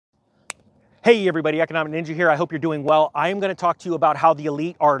Hey everybody, Economic Ninja here. I hope you're doing well. I am going to talk to you about how the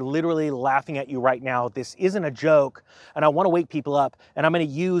elite are literally laughing at you right now. This isn't a joke, and I want to wake people up, and I'm going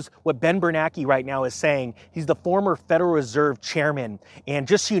to use what Ben Bernanke right now is saying. He's the former Federal Reserve chairman, and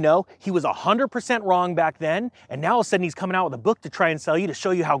just so you know, he was 100% wrong back then, and now all of a sudden he's coming out with a book to try and sell you to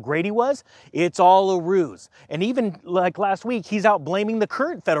show you how great he was. It's all a ruse. And even like last week, he's out blaming the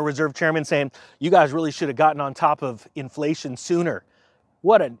current Federal Reserve chairman, saying, you guys really should have gotten on top of inflation sooner.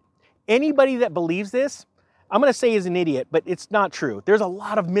 Anybody that believes this, I'm going to say is an idiot, but it's not true. There's a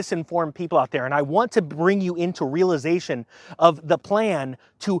lot of misinformed people out there, and I want to bring you into realization of the plan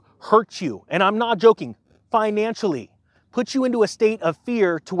to hurt you. And I'm not joking, financially. Put you into a state of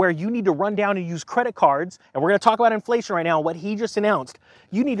fear to where you need to run down and use credit cards. And we're going to talk about inflation right now, what he just announced.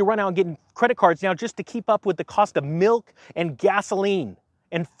 You need to run out and get credit cards now just to keep up with the cost of milk and gasoline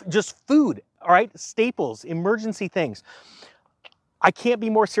and just food, all right? Staples, emergency things. I can't be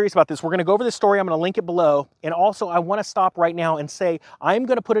more serious about this. We're going to go over this story. I'm going to link it below. And also, I want to stop right now and say, I'm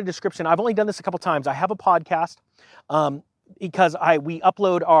going to put a description. I've only done this a couple times. I have a podcast because we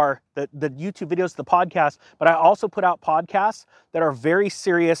upload the YouTube videos to the podcast, but I also put out podcasts that are very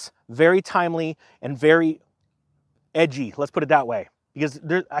serious, very timely, and very edgy. Let's put it that way, because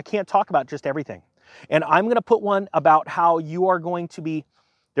I can't talk about just everything. And I'm going to put one about how you are going to be,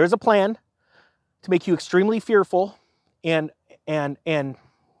 there's a plan to make you extremely fearful and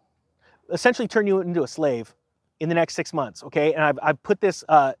essentially turn you into a slave in the next 6 months, okay? And I've put this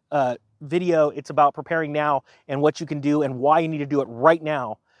video, it's about preparing now and what you can do and why you need to do it right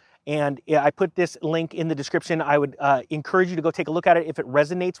now. And I put this link in the description. I would encourage you to go take a look at it. If it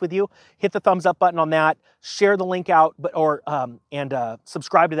resonates with you, hit the thumbs up button on that, share the link out, and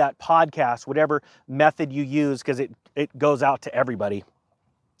subscribe to that podcast, whatever method you use, because it goes out to everybody.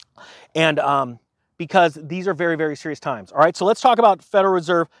 And because these are very, very serious times. All right, so let's talk about Federal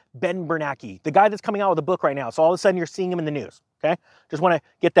Reserve Ben Bernanke, the guy that's coming out with a book right now. So all of a sudden you're seeing him in the news, okay? Just want to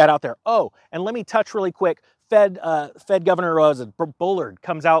get that out there. Oh, and let me touch really quick. Fed Governor Bullard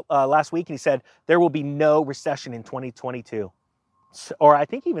comes out last week and he said there will be no recession in 2022. Or I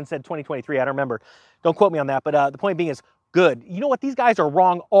think he even said 2023, I don't remember. Don't quote me on that, but the point being is, good. You know what? These guys are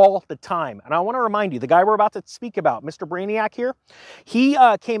wrong all the time. And I want to remind you, the guy we're about to speak about, Mr. Brainiac here, he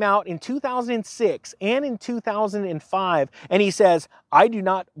came out in 2006 and in 2005, and he says, I do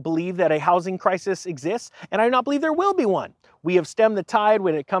not believe that a housing crisis exists, and I do not believe there will be one. We have stemmed the tide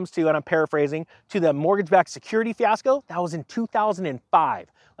when it comes to, and I'm paraphrasing, to the mortgage-backed security fiasco. That was in 2005.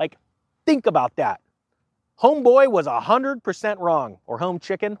 Like, think about that. Homeboy was 100% wrong, or home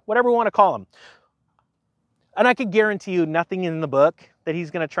chicken, whatever we want to call him. And I can guarantee you nothing in the book that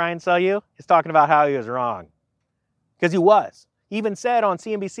he's going to try and sell you is talking about how he was wrong. Because he was. He even said on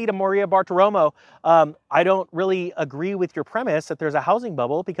CNBC to Maria Bartiromo, I don't really agree with your premise that there's a housing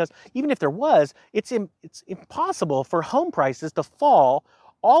bubble, because even if there was, it's impossible for home prices to fall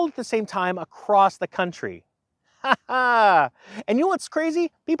all at the same time across the country. And you know what's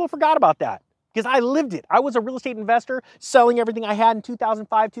crazy? People forgot about that. Because I lived it. I was a real estate investor selling everything I had in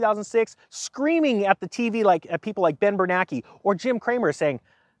 2005, 2006, screaming at the TV at people like Ben Bernanke or Jim Cramer saying,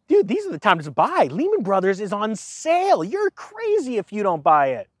 dude, these are the times to buy. Lehman Brothers is on sale. You're crazy if you don't buy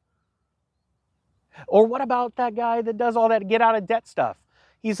it. Or what about that guy that does all that get out of debt stuff?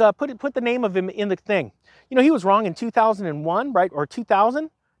 He's put the name of him in the thing. You know, he was wrong in 2001, right? Or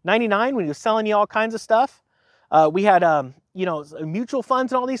 99 when he was selling you all kinds of stuff. We had, mutual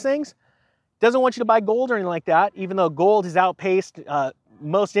funds and all these things. Doesn't want you to buy gold or anything like that, even though gold has outpaced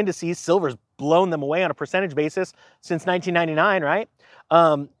most indices. Silver's blown them away on a percentage basis since 1999, right?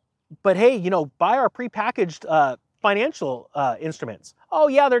 But hey, buy our prepackaged financial instruments. Oh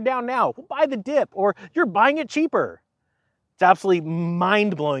yeah, they're down now. Well, buy the dip, or you're buying it cheaper. It's absolutely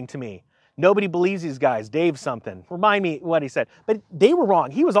mind-blowing to me. Nobody believes these guys. Dave something. Remind me what he said. But they were wrong.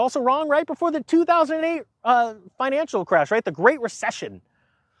 He was also wrong right before the 2008 financial crash, right? The Great Recession.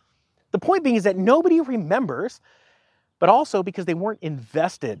 The point being is that nobody remembers, but also because they weren't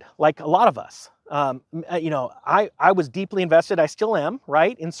invested like a lot of us. I was deeply invested. I still am,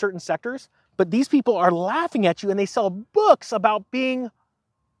 right, in certain sectors. But these people are laughing at you and they sell books about being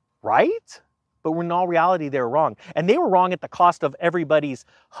right. But in all reality, they're wrong. And they were wrong at the cost of everybody's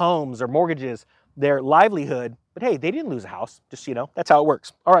homes or mortgages, their livelihood. But hey, they didn't lose a house, just so you know. That's how it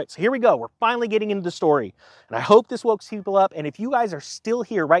works. All right, so here we go. We're finally getting into the story. And I hope this woke people up. And if you guys are still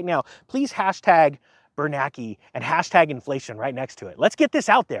here right now, please hashtag Bernanke and hashtag inflation right next to it. Let's get this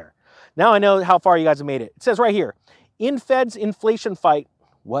out there. Now I know how far you guys have made it. It says right here, in Fed's inflation fight,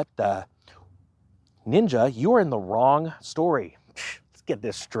 what the? Ninja, you are in the wrong story. Let's get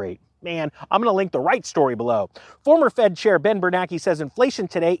this straight. Man, I'm going to link the right story below. Former Fed Chair Ben Bernanke says inflation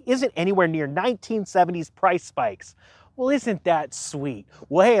today isn't anywhere near 1970s price spikes. Well, isn't that sweet?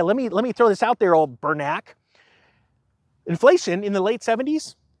 Well, hey, let me throw this out there, old Bernanke. Inflation in the late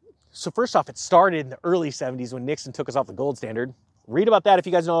 70s. So first off, it started in the early 70s when Nixon took us off the gold standard. Read about that if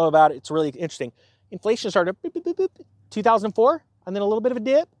you guys know about it. It's really interesting. Inflation started 2004, and then a little bit of a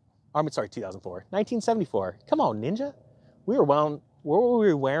dip. I'm sorry, 2004, 1974. Come on, ninja. What were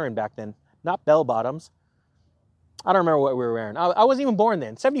we wearing back then? Not bell bottoms. I don't remember what we were wearing. I wasn't even born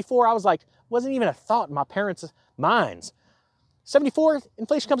then. 74, I was like, wasn't even a thought in my parents' minds. 74,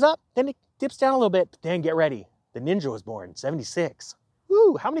 inflation comes up, then it dips down a little bit. But then get ready. The ninja was born, 76.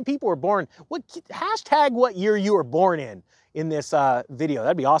 Woo, how many people were born? Hashtag what year you were born in this video.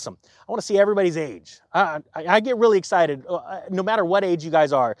 That'd be awesome. I want to see everybody's age. I get really excited, no matter what age you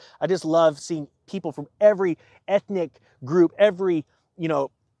guys are. I just love seeing people from every ethnic group, every,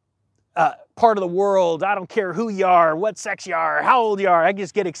 part of the world. I don't care who you are, what sex you are, how old you are. I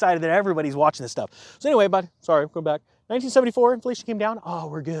just get excited that everybody's watching this stuff. So anyway, sorry, going back. 1974, inflation came down. Oh,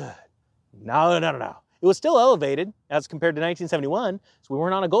 we're good. No. It was still elevated as compared to 1971, so we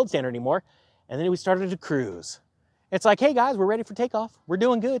weren't on a gold standard anymore. And then we started to cruise. It's like, hey guys, we're ready for takeoff. We're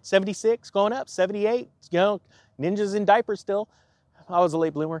doing good. 76 going up, 78. Ninjas in diapers still. I was a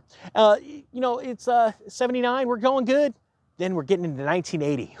late bloomer. It's 79. We're going good. Then we're getting into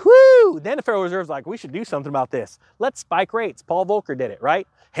 1980. Woo! Then the Federal Reserve's like, we should do something about this. Let's spike rates. Paul Volcker did it, right?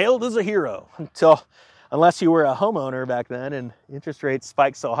 Hailed as a hero unless you were a homeowner back then and interest rates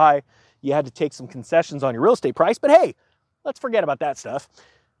spiked so high, you had to take some concessions on your real estate price. But hey, let's forget about that stuff.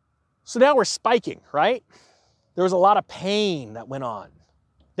 So now we're spiking, right? There was a lot of pain that went on.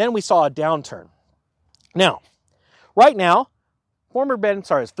 Then we saw a downturn. Now, right now,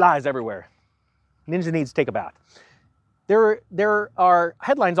 there's flies everywhere. Ninja needs to take a bath. There are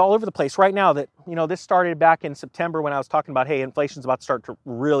headlines all over the place right now that, this started back in September when I was talking about, hey, inflation's about to start to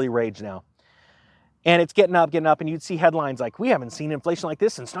really rage now. And it's getting up, and you'd see headlines like, we haven't seen inflation like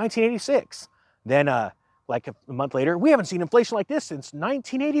this since 1986. Then, like a month later, we haven't seen inflation like this since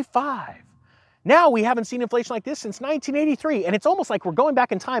 1985. Now we haven't seen inflation like this since 1983. And it's almost like we're going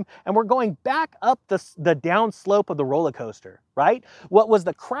back in time and we're going back up the down slope of the roller coaster, right? What was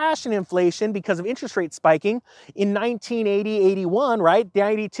the crash in inflation because of interest rates spiking in 1980, 81, right?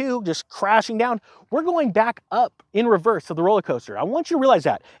 92, just crashing down. We're going back up in reverse of the roller coaster. I want you to realize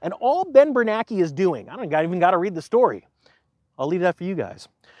that. And all Ben Bernanke is doing, I don't even got to read the story. I'll leave that for you guys.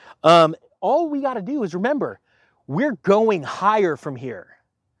 All we got to do is remember, we're going higher from here.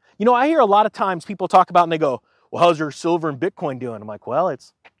 I hear a lot of times people talk about and they go, well, how's your silver and Bitcoin doing? I'm like, well,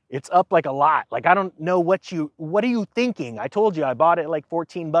 it's up like a lot. Like, I don't know what are you thinking? I told you I bought it like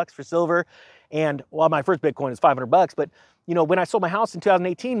 $14 for silver. And my first Bitcoin is $500. But, when I sold my house in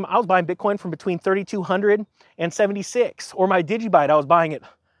 2018, I was buying Bitcoin from between 3,200 and 76. Or my Digibyte, I was buying it.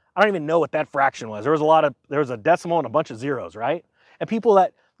 I don't even know what that fraction was. There was a decimal and a bunch of zeros, right? And people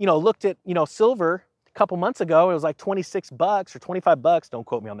that, looked at, silver a couple months ago, it was like $26 or $25. Don't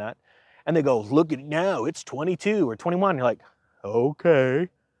quote me on that. And they go, look at it now, it's 22 or 21. You're like, okay.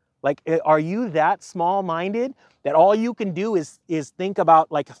 Like, are you that small-minded that all you can do is think about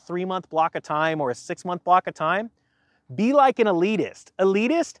like a 3-month block of time or a 6-month block of time? Be like an elitist.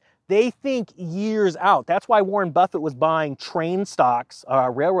 Elitist, they think years out. That's why Warren Buffett was buying train stocks,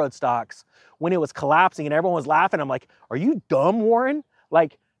 railroad stocks, when it was collapsing and everyone was laughing. I'm like, are you dumb, Warren?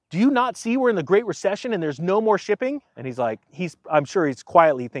 Like, do you not see we're in the Great Recession and there's no more shipping? And he's like, I'm sure he's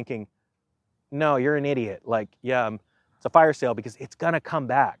quietly thinking, no, you're an idiot. Like, yeah, it's a fire sale because it's going to come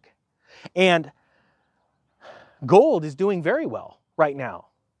back. And gold is doing very well right now.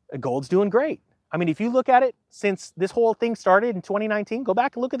 Gold's doing great. I mean, if you look at it since this whole thing started in 2019, go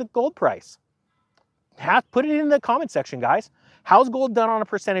back and look at the gold price. Put it in the comment section, guys. How's gold done on a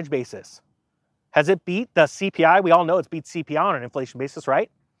percentage basis? Has it beat the CPI? We all know it's beat CPI on an inflation basis,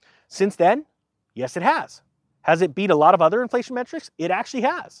 right? Since then, yes, it has. Has it beat a lot of other inflation metrics? It actually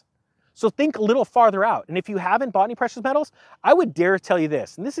has. So think a little farther out. And if you haven't bought any precious metals, I would dare tell you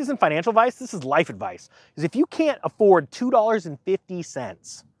this, and this isn't financial advice, this is life advice, is if you can't afford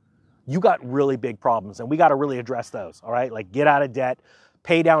 $2.50, you got really big problems, and we got to really address those, all right? Like, get out of debt,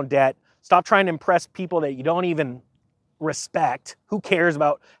 pay down debt, stop trying to impress people that you don't even respect. Who cares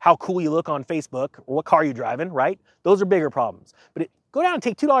about how cool you look on Facebook or what car you're driving, right? Those are bigger problems. But go down and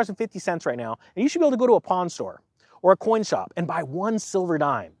take $2.50 right now, and you should be able to go to a pawn store or a coin shop and buy one silver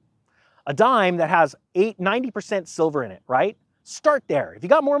dime. A dime that has 90% silver in it, right? Start there. If you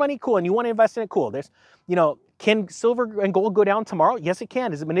got more money, cool, and you want to invest in it, cool. Can silver and gold go down tomorrow? Yes, it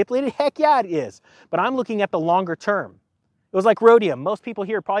can. Is it manipulated? Heck yeah, it is. But I'm looking at the longer term. It was like rhodium. Most people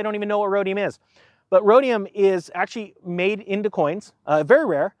here probably don't even know what rhodium is. But rhodium is actually made into coins, very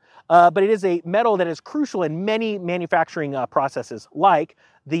rare, but it is a metal that is crucial in many manufacturing processes, like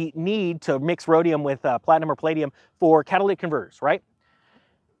the need to mix rhodium with platinum or palladium for catalytic converters, right?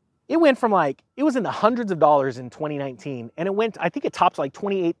 It went from it was in the hundreds of dollars in 2019, and it went, I think it tops like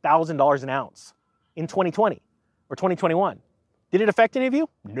 $28,000 an ounce in 2020 or 2021. Did it affect any of you?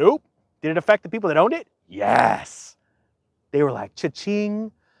 Nope. Did it affect the people that owned it? Yes. They were like,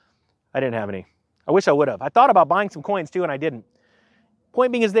 cha-ching. I didn't have any. I wish I would have. I thought about buying some coins too, and I didn't.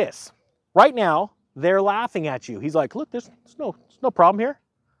 Point being is this. Right now, they're laughing at you. He's like, look, there's no problem here.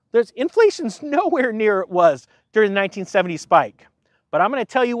 Inflation's nowhere near it was during the 1970s spike. But I'm going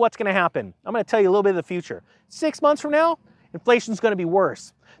to tell you what's going to happen. I'm going to tell you a little bit of the future. 6 months from now, inflation's going to be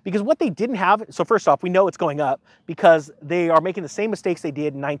worse. Because what they didn't have, so first off, we know it's going up because they are making the same mistakes they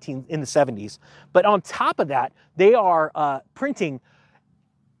did in the 70s. But on top of that, they are printing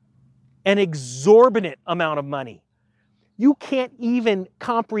an exorbitant amount of money. You can't even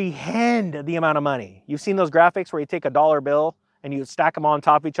comprehend the amount of money. You've seen those graphics where you take a dollar bill and you stack them on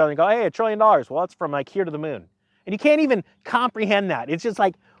top of each other and go, hey, $1 trillion. Well, it's from like here to the moon. And you can't even comprehend that. It's just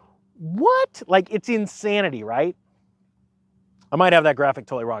like, what? Like, it's insanity, right? I might have that graphic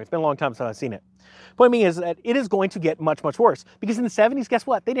totally wrong. It's been a long time since I've seen it. Point being is that it is going to get much, much worse. Because in the 70s, guess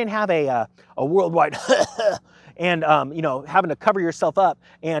what? They didn't have a worldwide and, having to cover yourself up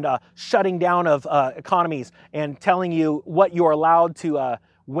and shutting down of economies and telling you what you're allowed to,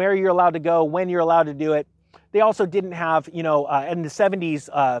 where you're allowed to go, when you're allowed to do it. They also didn't have, in the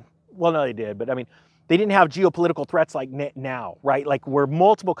 70s, well, no, they did, but I mean, they didn't have geopolitical threats like now, right? Like where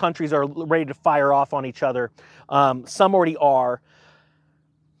multiple countries are ready to fire off on each other. Some already are.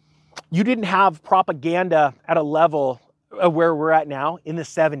 You didn't have propaganda at a level of where we're at now in the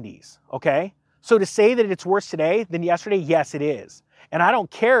 70s, okay? So to say that it's worse today than yesterday, yes, it is. And I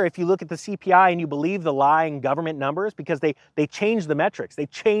don't care if you look at the CPI and you believe the lying government numbers because they change the metrics. They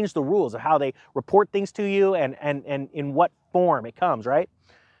change the rules of how they report things to you and in what form it comes, right?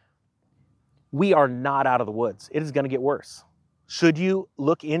 We are not out of the woods. It is going to get worse. Should you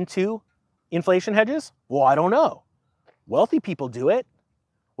look into inflation hedges? Well, I don't know. Wealthy people do it.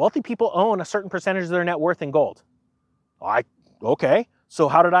 Wealthy people own a certain percentage of their net worth in gold. Okay. So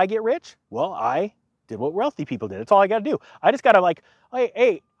how did I get rich? Well, I did what wealthy people did. That's all I got to do. I just got to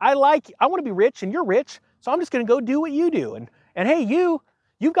hey, I want to be rich and you're rich. So I'm just going to go do what you do. And hey,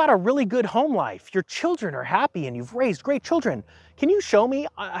 you've got a really good home life. Your children are happy and you've raised great children. Can you show me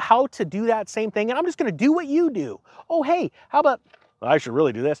how to do that same thing? And I'm just going to do what you do. Oh, hey, how about, I should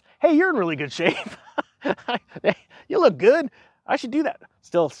really do this. Hey, you're in really good shape. You look good. I should do that.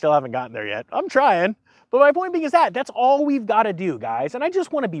 Still haven't gotten there yet. I'm trying. But my point being is that's all we've got to do, guys. And I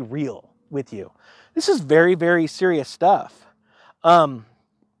just want to be real with you. This is very, very serious stuff. Now,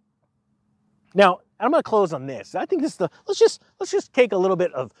 I'm going to close on this. I think this is let's just take a little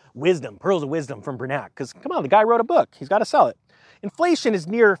bit of wisdom, pearls of wisdom from Bernac. Because come on, the guy wrote a book. He's got to sell it. Inflation is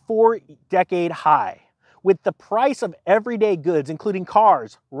near 4-decade high, with the price of everyday goods, including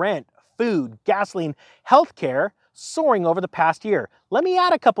cars, rent, food, gasoline, healthcare, soaring over the past year. Let me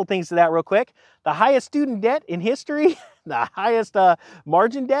add a couple things to that real quick. The highest student debt in history, the highest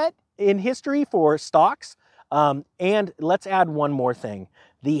margin debt in history for stocks, and let's add one more thing.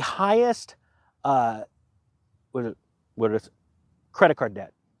 The highest credit card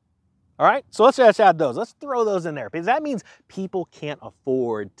debt. All right, so let's just add those. Let's throw those in there because that means people can't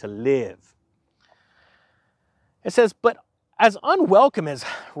afford to live. It says, but as unwelcome as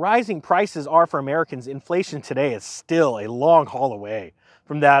rising prices are for Americans, inflation today is still a long haul away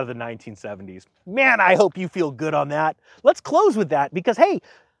from that of the 1970s. Man, I hope you feel good on that. Let's close with that because, hey,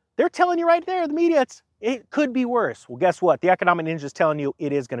 they're telling you right there, the media, it could be worse. Well, guess what? The Economic Ninja is telling you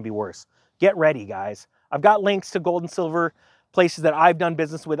it is going to be worse. Get ready, guys. I've got links to gold and silver, places that I've done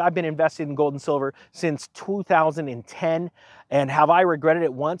business with. I've been invested in gold and silver since 2010. And have I regretted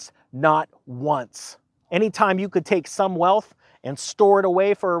it once? Not once. Anytime you could take some wealth and store it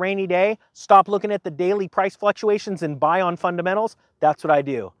away for a rainy day, stop looking at the daily price fluctuations and buy on fundamentals, that's what I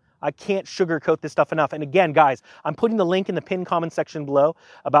do. I can't sugarcoat this stuff enough. And again, guys, I'm putting the link in the pinned comment section below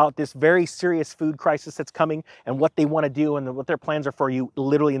about this very serious food crisis that's coming and what they want to do and what their plans are for you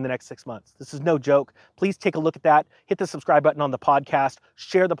literally in the next 6 months. This is no joke. Please take a look at that. Hit the subscribe button on the podcast.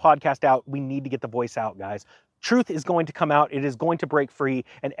 Share the podcast out. We need to get the voice out, guys. Truth is going to come out. It is going to break free.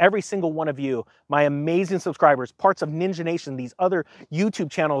 And every single one of you, my amazing subscribers, parts of Ninja Nation, these other YouTube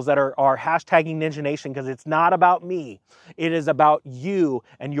channels that are hashtagging Ninja Nation, because it's not about me. It is about you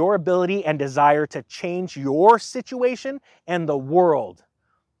and your ability and desire to change your situation and the world.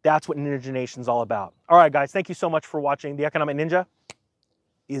 That's what Ninja Nation's all about. All right, guys, thank you so much for watching. The Economic Ninja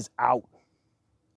is out.